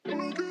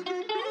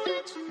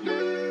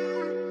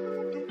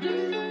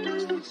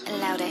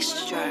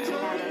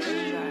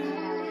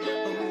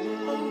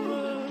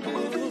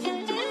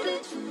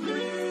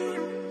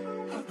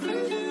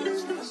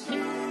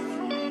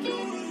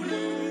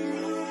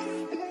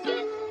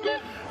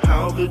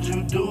How could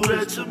you do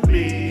that to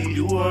me?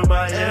 You were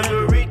my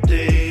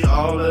everything.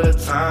 All of the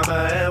time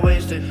I had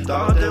wasted.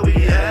 Thought that we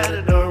had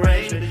an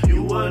arrangement.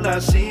 You would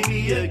not see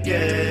me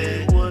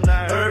again, would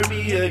not hurt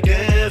me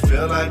again.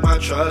 Feel like my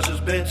trust has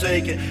been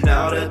taken.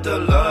 Now that the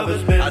love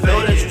has been faded. I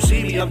know that you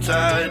see me, I'm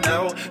tired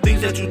now.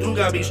 Things that you do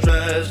got me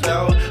stressed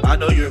out. I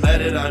know you're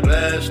mad and I'm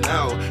blessed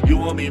now. You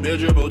want me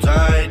miserable,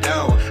 tied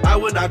down. I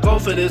would not go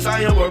for this,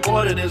 I am worth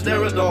more than this.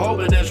 There is no hope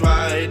in this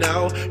right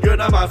now. You're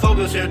not my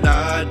focus, you're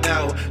not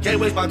now. Can't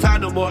waste my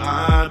time no more,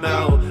 I'm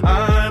out,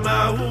 I'm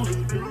out.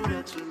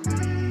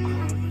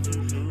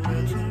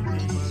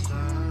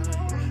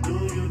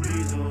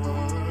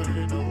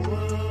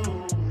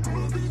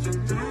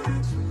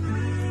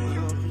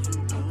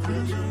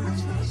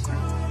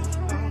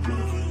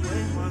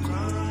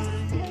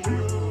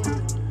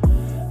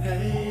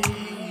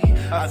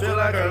 I feel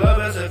like our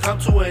love hasn't come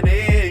to an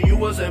end. You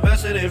was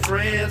invested in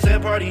friends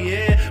and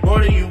partying more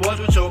than you was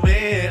with your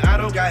man. I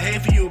don't got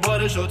hate for you,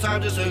 but it's your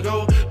time just to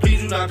go.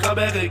 Please do not come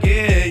back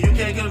again. You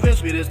can't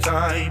convince me this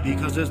time,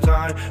 because this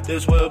time,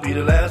 this will be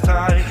the last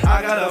time.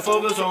 I gotta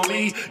focus on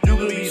me. You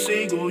can be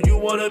single, you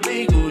wanna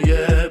mingle,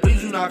 yeah.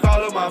 Please do not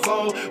call up my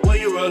phone when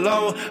you're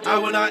alone. I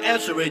will not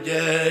answer it,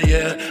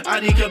 yeah. I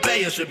need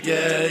companionship,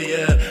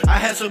 yeah. I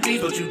had some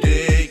beef, but you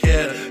did,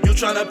 yeah. You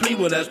tryna plead,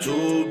 well that's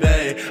too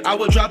bad. I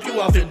will drop you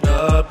off in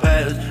the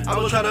past. I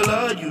will try to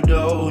love you,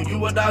 though. You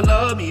would not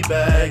love me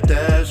back,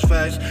 that's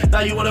facts. Now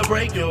you wanna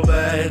break your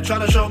back,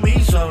 tryna show me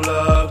some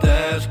love,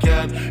 that's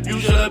cap. You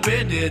should've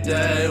been did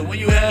that when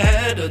you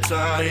had the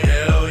time,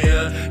 hell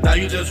yeah. Now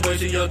you just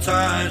wasting your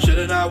time,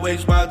 should've not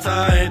waste my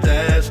time,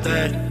 that's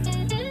that.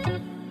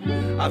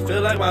 I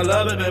feel like my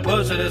love has been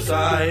put to the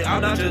side.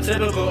 I'm not your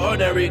typical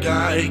ordinary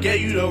guy.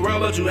 Gave you the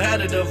world, but you had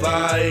to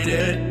divide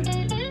it.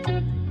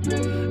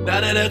 Now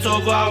that it's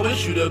over, I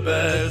wish you the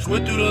best.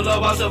 Went through the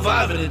love, I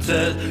survived the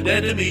test.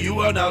 Then to me, you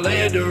are now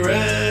laying to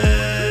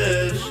rest.